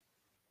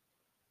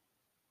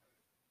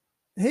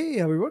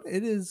Hey everyone,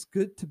 it is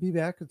good to be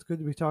back. It's good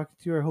to be talking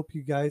to you. I hope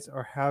you guys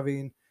are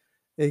having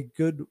a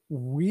good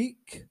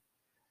week.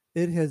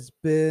 It has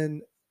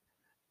been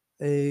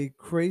a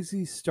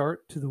crazy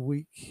start to the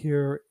week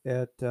here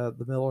at the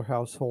Miller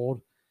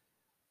household,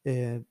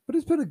 and but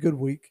it's been a good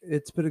week.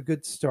 It's been a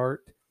good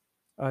start,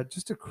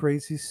 just a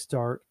crazy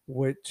start,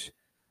 which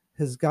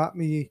has got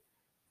me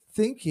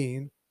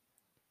thinking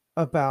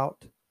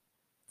about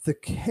the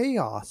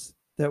chaos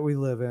that we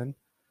live in.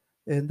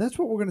 And that's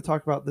what we're going to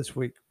talk about this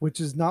week, which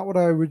is not what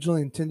I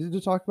originally intended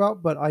to talk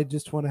about, but I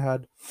just went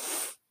ahead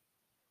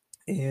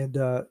and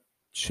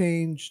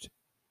changed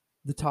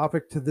the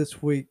topic to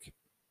this week.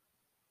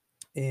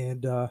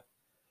 And oh,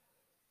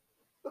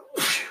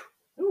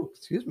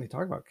 excuse me,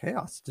 talk about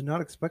chaos. Did not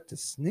expect to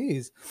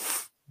sneeze,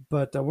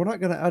 but we're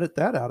not going to edit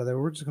that out of there.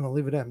 We're just going to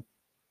leave it in.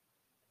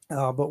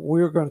 But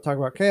we're going to talk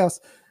about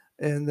chaos,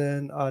 and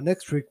then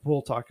next week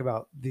we'll talk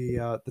about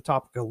the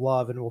topic of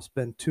love, and we'll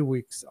spend 2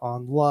 weeks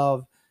on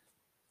love,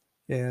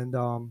 and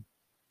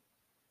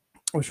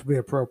which will be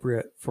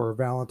appropriate for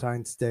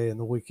Valentine's Day and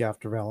the week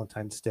after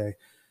Valentine's Day.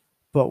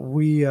 But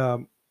we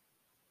want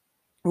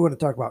to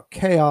talk about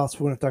chaos.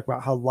 We want to talk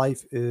about how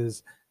life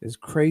is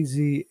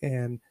crazy,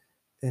 and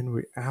in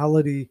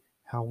reality,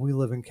 how we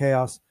live in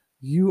chaos.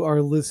 You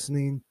are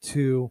listening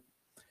to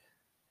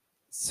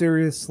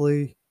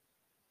seriously.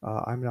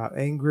 I'm not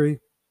angry,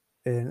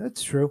 and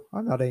it's true.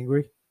 I'm not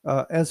angry.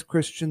 As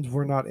Christians,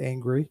 we're not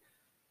angry,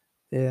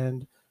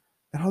 and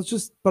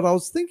but I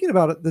was thinking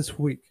about it this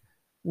week.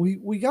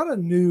 We got a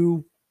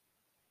new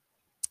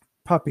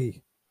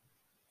puppy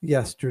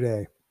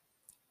yesterday,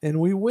 and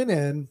we went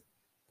in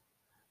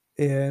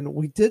and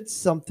we did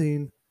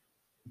something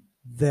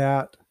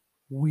that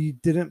we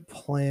didn't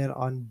plan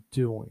on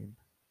doing.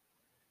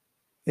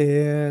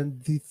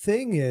 And the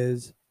thing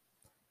is,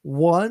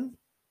 one,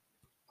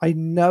 I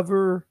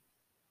never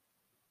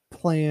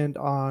planned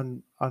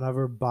on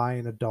ever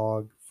buying a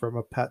dog from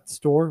a pet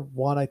store.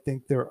 One, I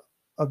think they're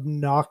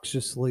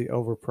obnoxiously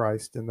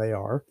overpriced, and they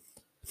are.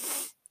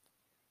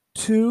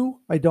 Two,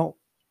 I don't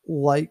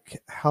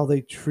like how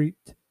they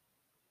treat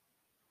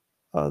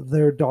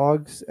their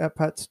dogs at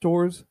pet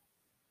stores.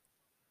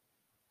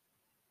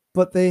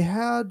 But they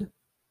had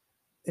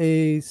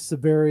a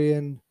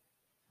Siberian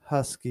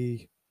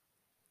Husky,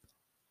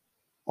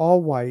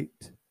 all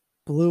white,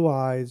 blue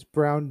eyes,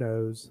 brown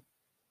nose,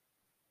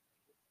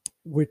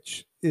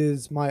 which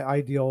is my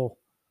ideal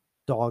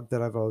dog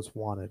that I've always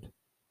wanted.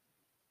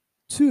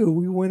 Two,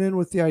 we went in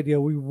with the idea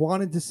we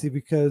wanted to see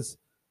because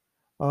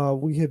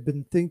we had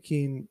been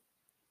thinking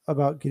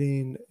about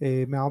getting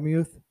a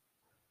Malamute,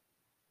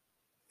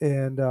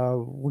 and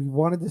we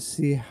wanted to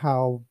see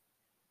how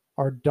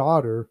our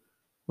daughter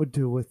would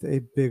do with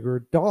a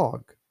bigger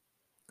dog.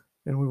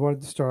 And we wanted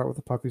to start out with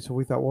a puppy, so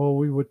we thought, well,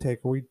 we would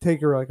take her. We'd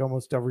take her like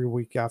almost every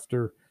week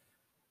after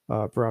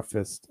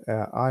breakfast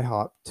at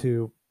IHOP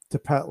to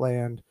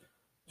Petland.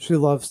 She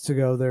loves to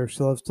go there.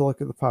 She loves to look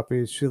at the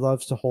puppies. She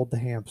loves to hold the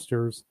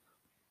hamsters.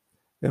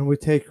 And we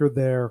take her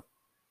there,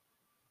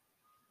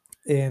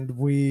 and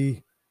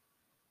we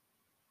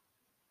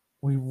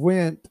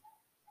went,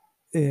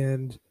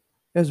 and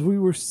as we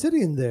were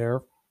sitting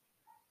there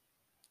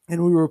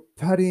and we were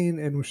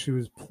petting and she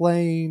was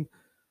playing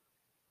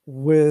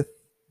with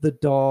the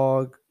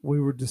dog, we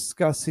were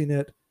discussing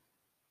it,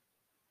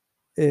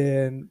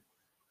 and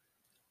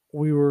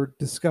we were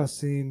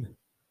discussing,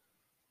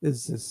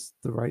 is this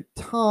the right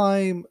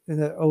time? And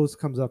that always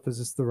comes up, is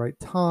this the right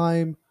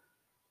time?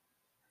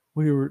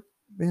 We were,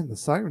 man, the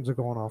sirens are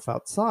going off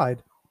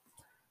outside.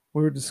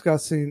 We were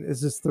discussing,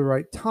 is this the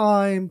right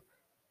time?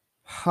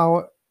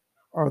 How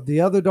are the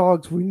other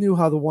dogs? We knew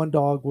how the one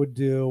dog would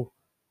do.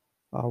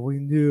 We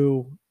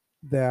knew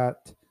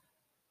that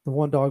the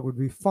one dog would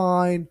be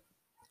fine.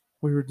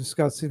 We were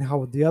discussing how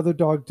would the other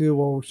dog do.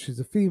 Well,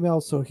 she's a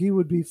female, so he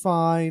would be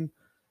fine.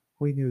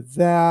 We knew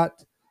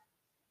that.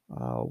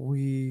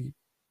 We,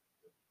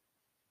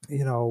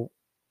 you know,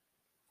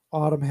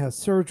 Autumn has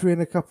surgery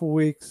in a couple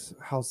weeks.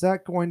 How's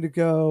that going to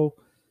go?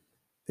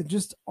 And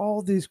just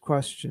all these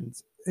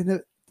questions.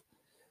 And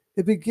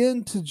it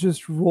began to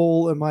just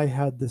roll in my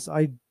head this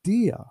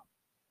idea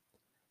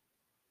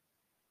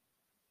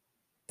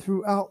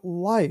throughout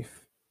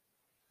life.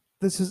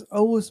 This has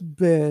always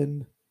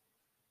been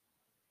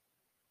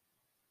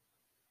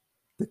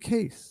the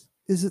case.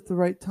 Is it the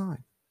right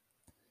time?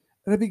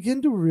 And I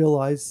begin to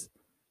realize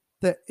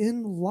that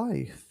in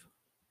life,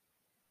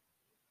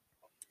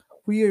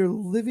 we are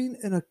living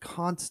in a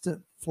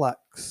constant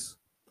flex.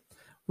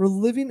 We're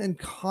living in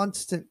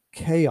constant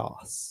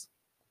chaos.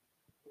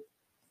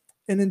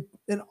 And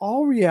in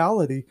all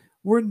reality,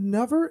 we're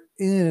never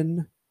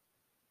in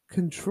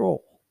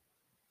control.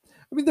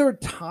 I mean, there are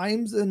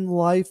times in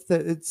life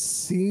that it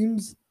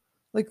seems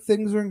like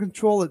things are in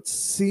control. It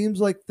seems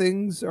like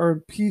things are in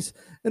peace.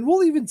 And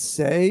we'll even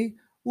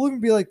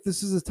be like,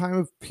 this is a time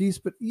of peace.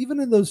 But even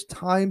in those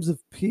times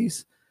of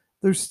peace,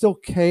 there's still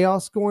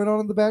chaos going on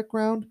in the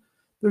background.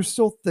 There's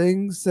still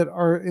things that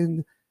are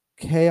in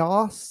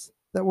chaos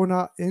that we're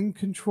not in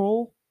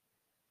control.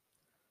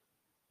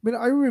 I mean,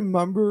 I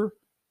remember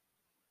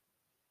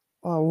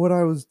when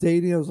I was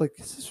dating, I was like,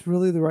 is this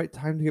really the right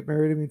time to get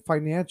married? I mean,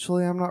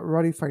 financially, I'm not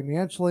ready.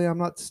 Financially, I'm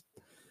not,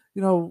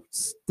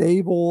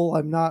 stable.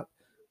 I'm not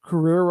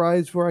career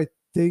wise where I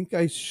think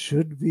I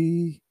should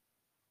be.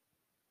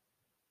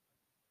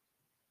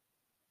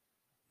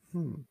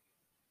 Hmm.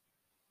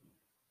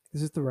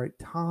 Is it the right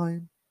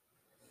time?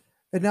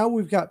 And now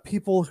we've got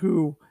people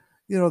who,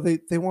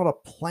 they want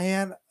to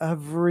plan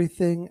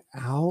everything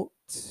out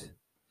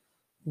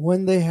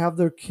when they have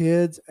their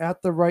kids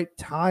at the right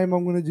time.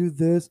 I'm going to do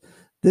this.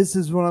 This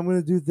is when I'm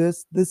going to do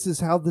this. This is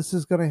how this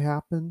is going to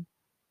happen.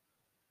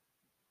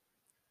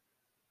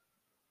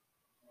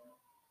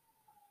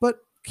 But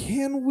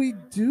can we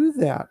do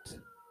that?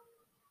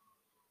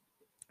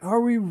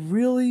 Are we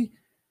really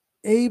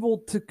able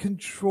to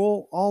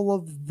control all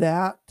of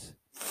that?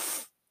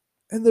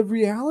 And the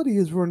reality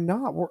is, we're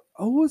not. We're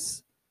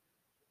always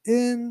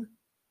in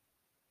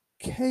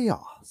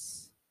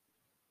chaos.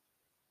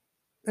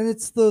 And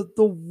it's the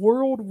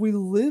world we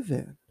live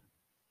in.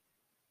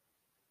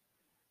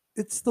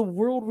 It's the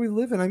world we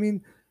live in. I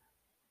mean,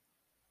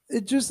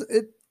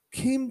 it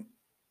came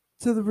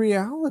to the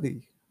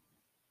reality.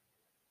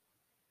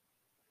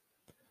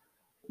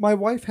 My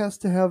wife has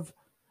to have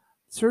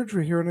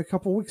surgery here in a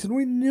couple weeks, and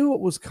we knew it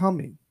was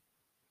coming.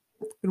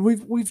 And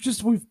we've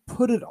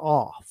put it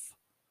off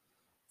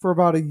for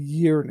about a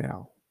year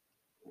now.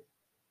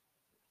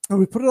 And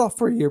we put it off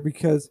for a year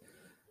because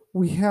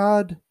we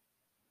had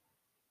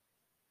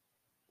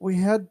we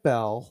had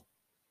Belle,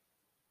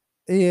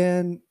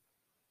 and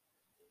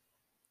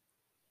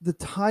the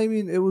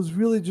timing, it was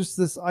really just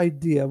this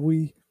idea.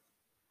 We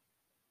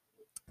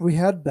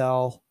had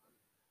Belle.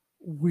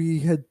 We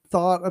had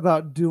thought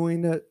about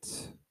doing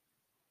it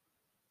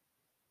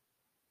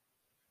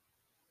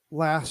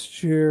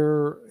last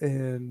year,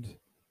 and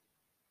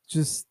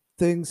just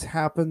things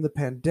happened. The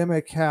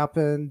pandemic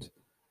happened.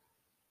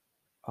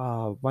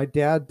 My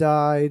dad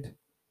died,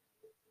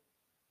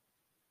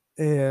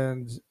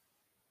 and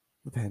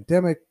the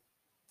pandemic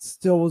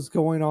still was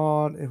going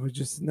on, and we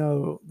just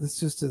know this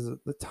just isn't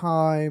the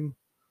time.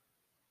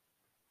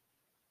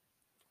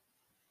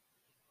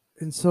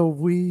 And so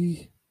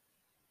we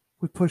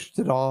pushed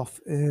it off,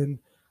 and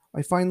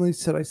I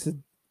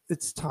said,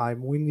 it's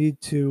time. You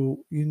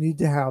need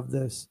to have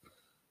this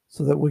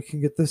so that we can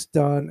get this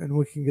done and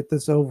we can get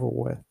this over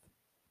with.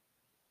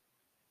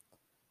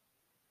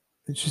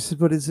 And she said,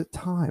 but is it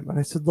time? And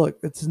I said, look,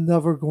 it's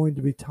never going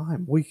to be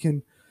time. We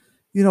can,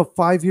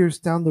 5 years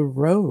down the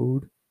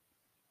road,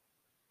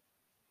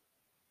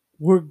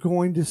 we're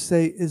going to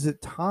say, is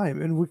it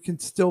time? And we can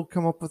still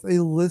come up with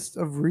a list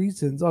of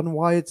reasons on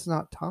why it's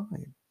not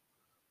time.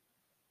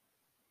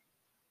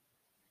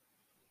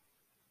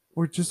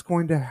 We're just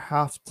going to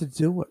have to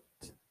do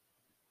it.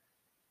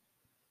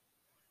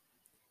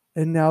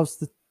 And now's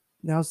the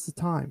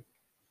time.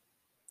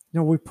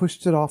 We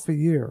pushed it off a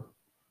year.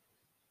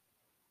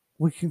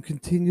 We can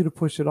continue to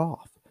push it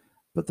off.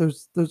 But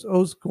there's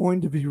always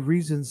going to be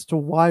reasons to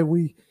why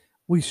we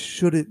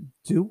shouldn't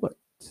do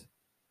it.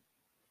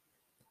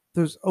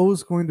 There's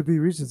always going to be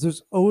reasons.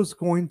 There's always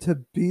going to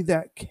be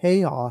that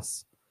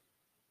chaos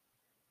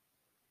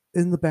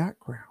in the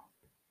background.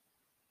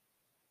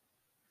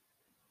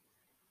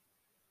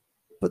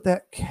 But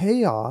that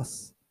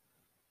chaos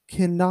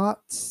cannot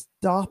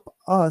stop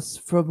us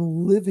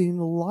from living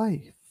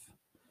life.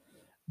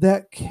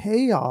 That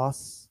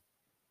chaos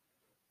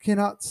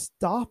cannot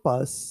stop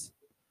us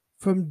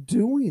from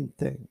doing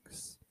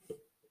things.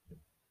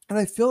 And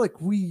I feel like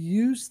we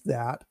use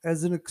that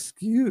as an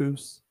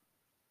excuse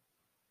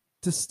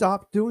to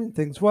stop doing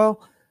things.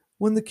 Well,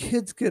 when the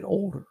kids get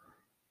older,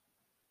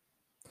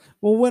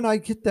 well, when I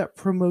get that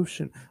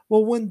promotion,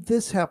 well, when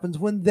this happens,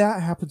 when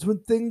that happens, when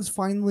things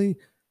finally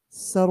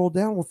settle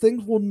down, well,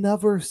 things will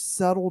never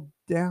settle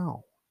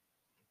down.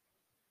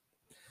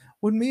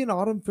 When me and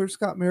Autumn first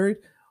got married,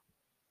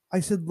 I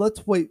said,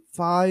 let's wait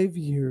 5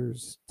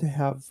 years to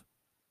have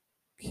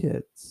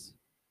kids.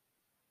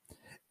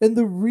 And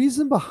the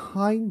reason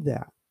behind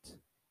that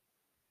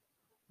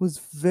was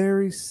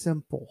very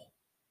simple.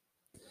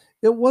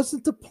 It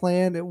wasn't to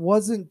plan, it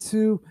wasn't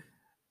to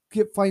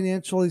get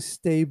financially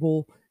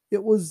stable.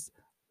 It was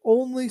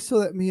only so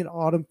that me and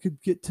Autumn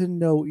could get to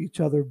know each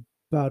other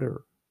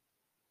better.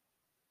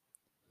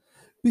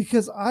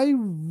 Because I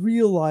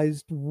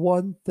realized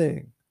one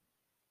thing,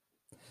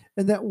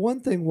 and that one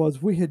thing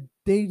was we had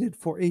dated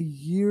for a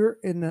year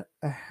and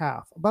a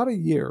half, about a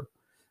year,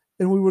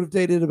 and we would have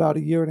dated about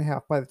a year and a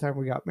half by the time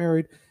we got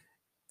married.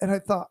 And I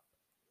thought,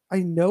 I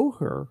know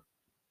her,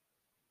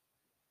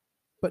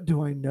 but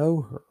do I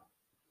know her?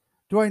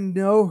 Do I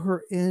know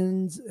her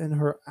ins and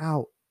her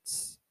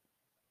outs?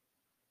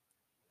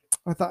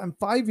 I thought in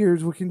 5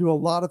 years we can do a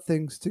lot of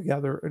things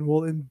together and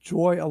we'll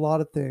enjoy a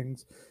lot of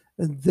things,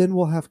 and then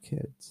we'll have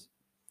kids.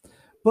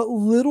 But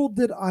little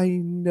did I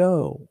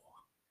know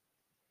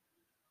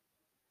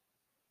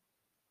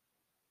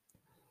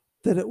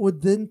that it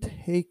would then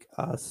take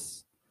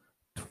us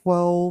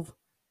 12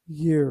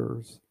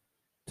 years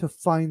to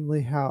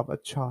finally have a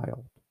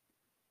child.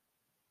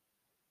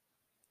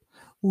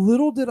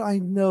 Little did I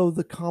know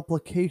the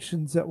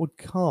complications that would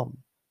come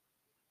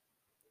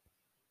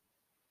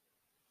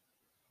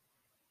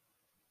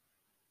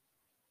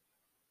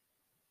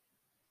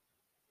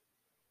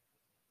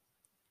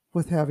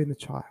with having a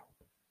child.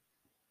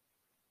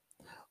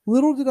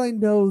 Little did I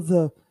know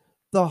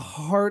the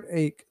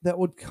heartache that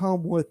would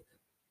come with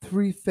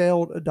 3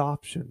 failed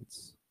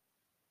adoptions.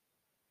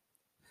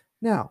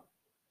 Now,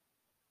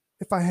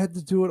 if I had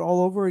to do it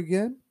all over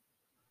again,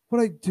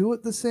 would I do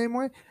it the same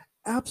way?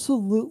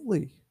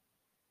 Absolutely.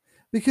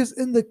 Because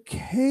in the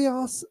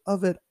chaos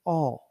of it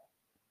all,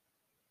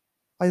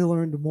 I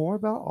learned more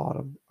about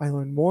Autumn, I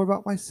learned more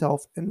about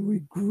myself, and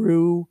we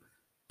grew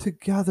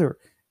together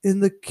in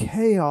the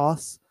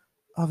chaos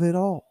of it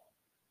all.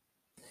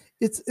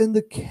 It's in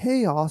the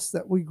chaos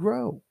that we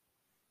grow.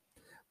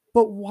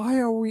 But why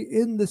are we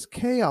in this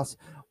chaos?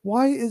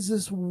 Why is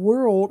this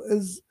world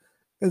as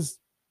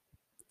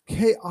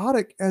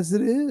chaotic as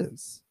it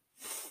is?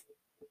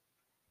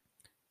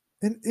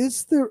 And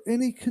is there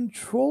any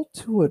control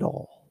to it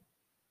all?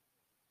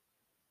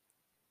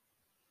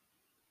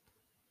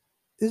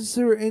 Is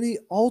there any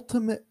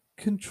ultimate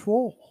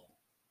control?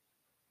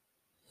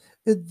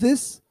 And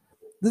this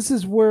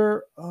is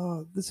where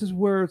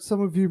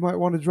some of you might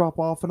want to drop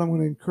off, and I'm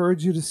going to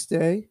encourage you to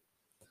stay.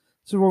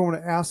 So we're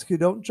going to ask you,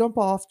 don't jump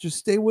off, just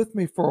stay with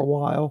me for a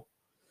while,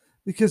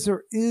 because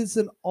there is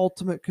an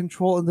ultimate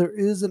control and there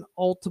is an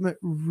ultimate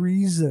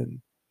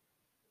reason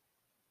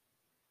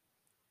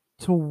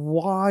to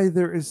why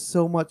there is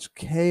so much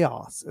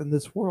chaos in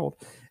this world.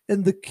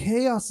 And the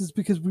chaos is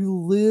because we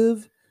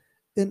live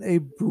in a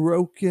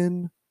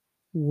broken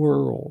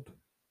world.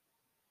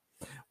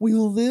 We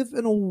live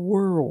in a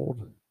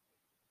world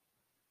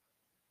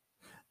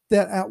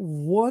that at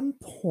one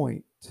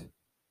point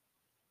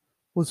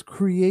was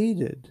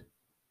created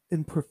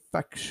in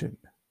perfection,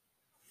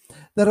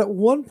 that at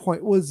one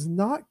point was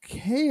not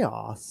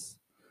chaos,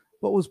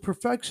 but was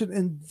perfection.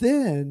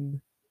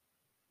 And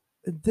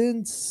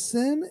then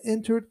sin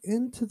entered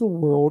into the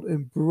world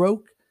and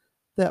broke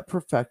that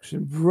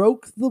perfection,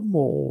 broke the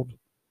mold,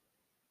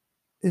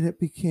 and it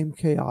became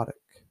chaotic.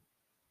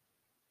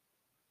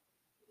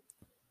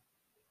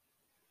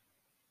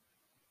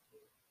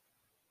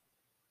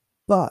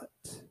 But,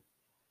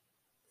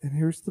 and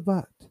here's the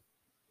but,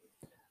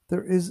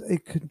 there is a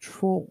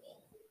control.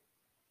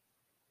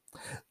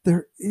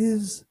 There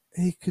is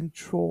a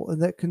control,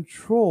 and that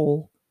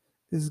control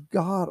is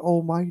God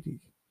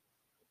Almighty.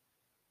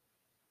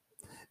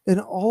 In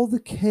all the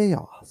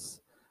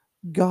chaos,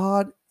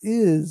 God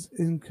is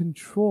in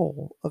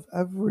control of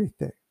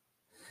everything.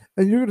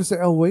 And you're going to say,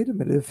 oh, wait a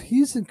minute. If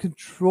He's in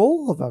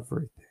control of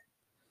everything,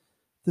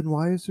 then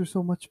why is there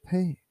so much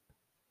pain?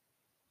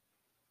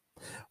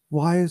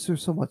 Why is there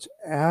so much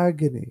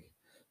agony,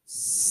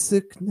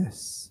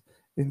 sickness,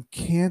 and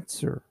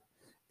cancer,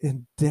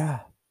 and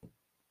death?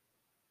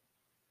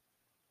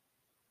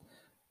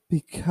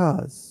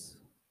 Because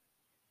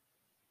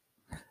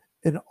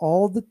in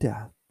all the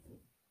death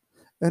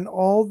and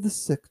all the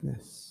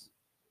sickness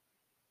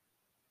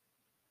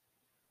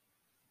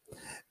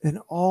and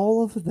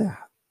all of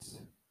that,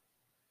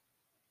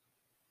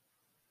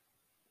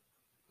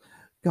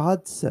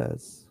 God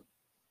says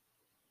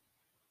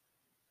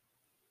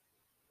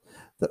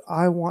that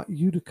I want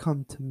you to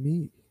come to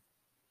me.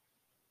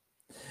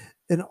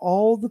 In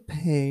all the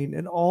pain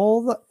and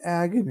all the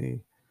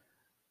agony,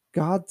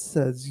 God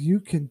says you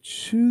can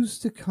choose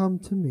to come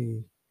to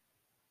me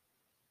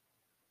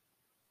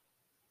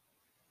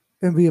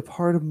and be a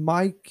part of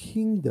my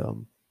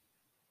kingdom.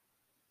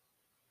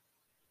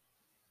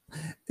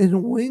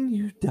 And when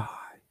you die,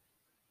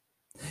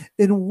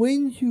 and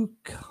when you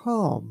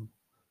come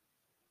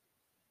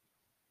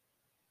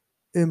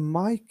in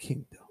my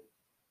kingdom,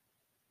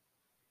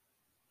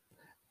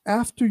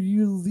 after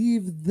you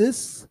leave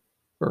this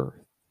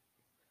earth,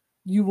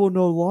 you will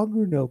no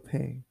longer know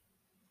pain.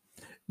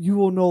 You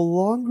will no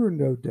longer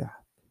know death.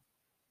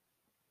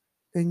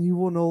 And you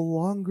will no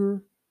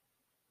longer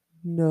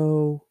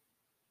know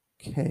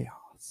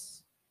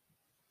chaos.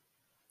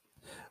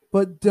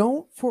 But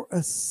don't for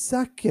a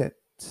second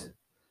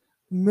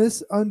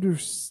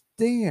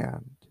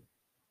misunderstand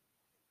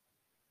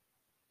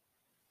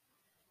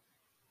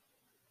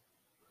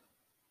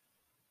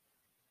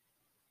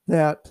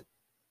that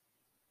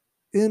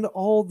in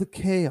all the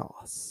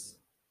chaos,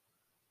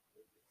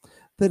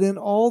 that in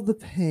all the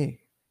pain,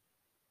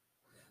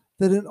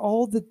 that in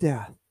all the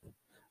death,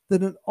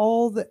 that in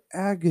all the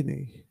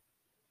agony,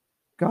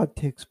 God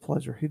takes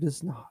pleasure. He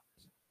does not.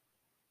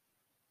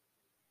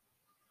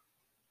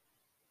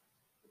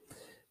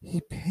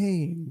 He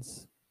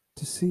pains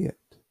to see it.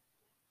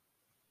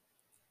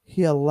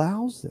 He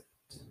allows it.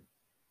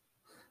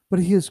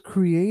 But He has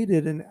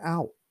created an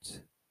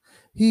out.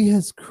 He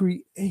has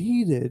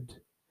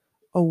created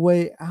a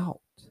way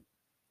out.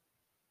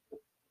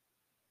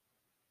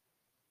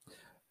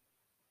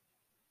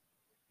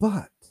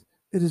 But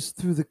it is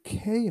through the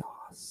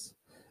chaos,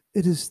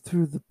 it is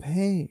through the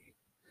pain,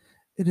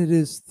 and it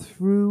is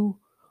through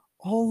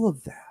all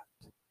of that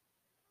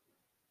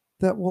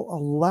that will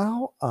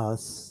allow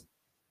us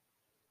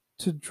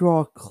to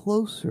draw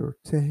closer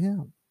to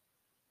Him.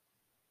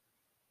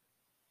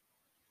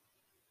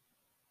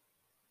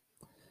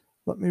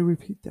 Let me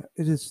repeat that.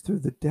 It is through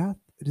the death,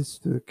 it is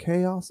through the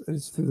chaos, it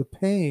is through the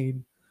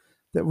pain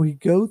that we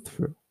go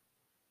through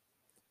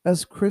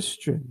as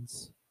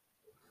Christians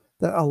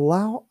that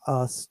allow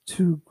us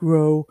to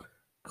grow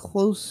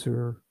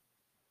closer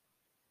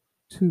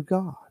to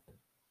God.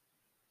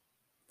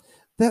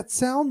 That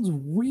sounds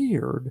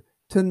weird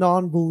to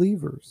non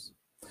believers.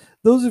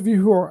 Those of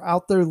you who are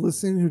out there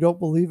listening who don't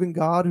believe in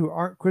God, who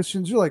aren't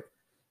Christians, you're like,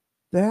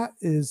 that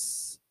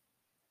is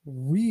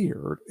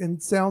weird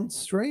and sounds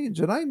strange.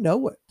 And I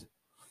know it.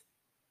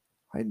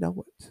 I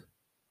know it.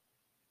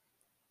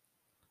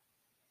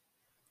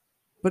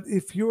 But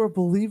if you're a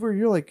believer,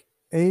 you're like,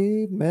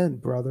 amen,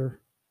 brother.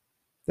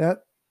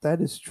 That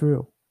is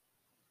true.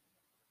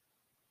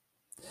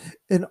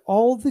 In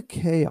all the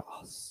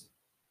chaos,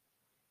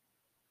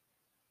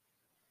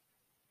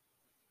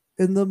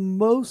 in the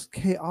most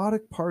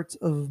chaotic parts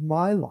of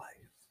my life,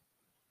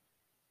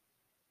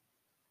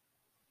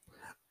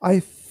 I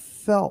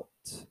felt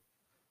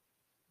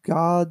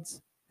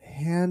God's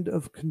hand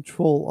of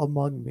control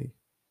among me.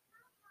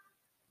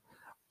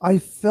 I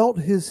felt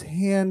His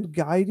hand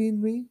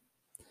guiding me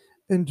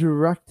and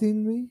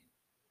directing me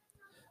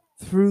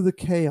through the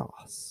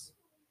chaos.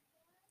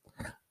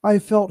 I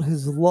felt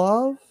His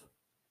love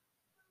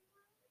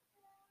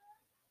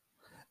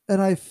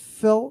and I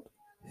felt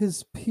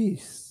His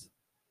peace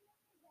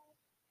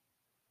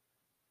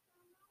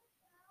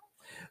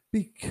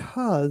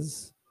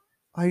because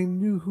I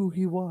knew who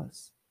He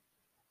was.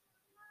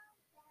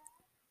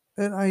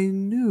 And I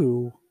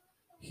knew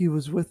He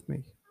was with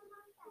me.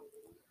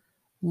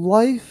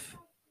 Life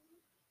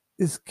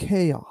is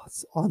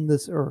chaos on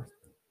this earth.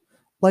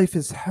 Life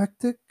is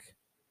hectic,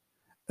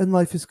 and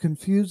life is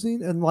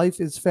confusing, and life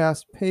is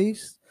fast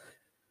paced.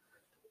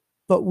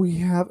 But we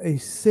have a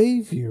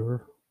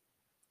Savior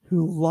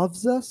who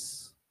loves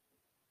us,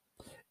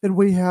 and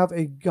we have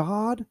a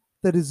God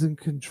that is in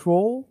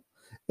control,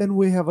 and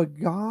we have a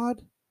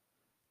God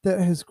that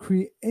has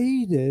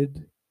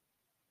created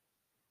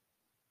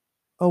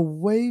a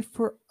way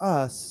for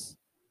us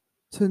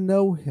to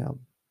know Him.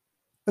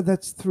 And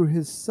that's through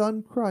His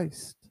Son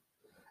Christ,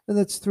 and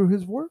that's through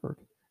His Word.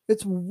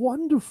 It's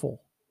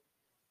wonderful.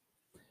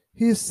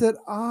 He has said,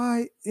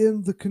 I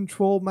am the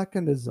control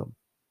mechanism.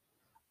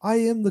 I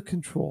am the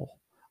control.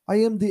 I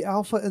am the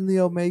Alpha and the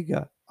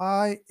Omega.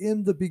 I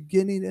am the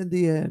beginning and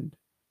the end.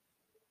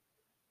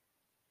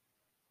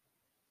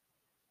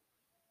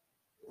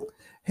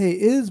 Hey,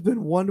 it has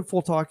been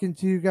wonderful talking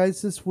to you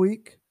guys this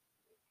week.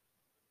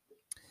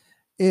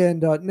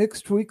 And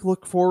next week,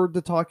 look forward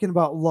to talking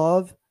about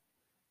love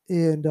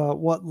and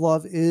what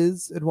love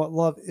is and what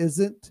love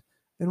isn't.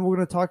 And we're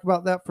going to talk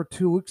about that for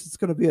 2 weeks. It's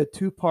going to be a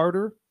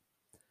two-parter.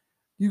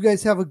 You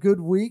guys have a good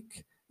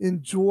week.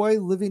 Enjoy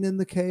living in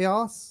the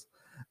chaos.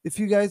 If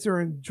you guys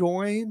are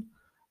enjoying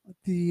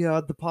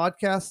the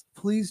podcast,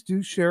 please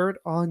do share it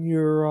on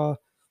your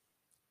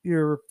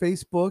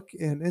Facebook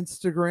and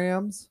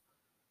Instagrams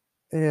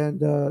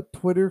and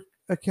Twitter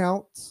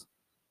accounts.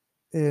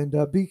 And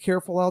be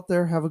careful out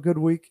there. Have a good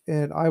week,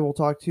 and I will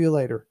talk to you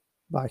later.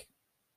 Bye.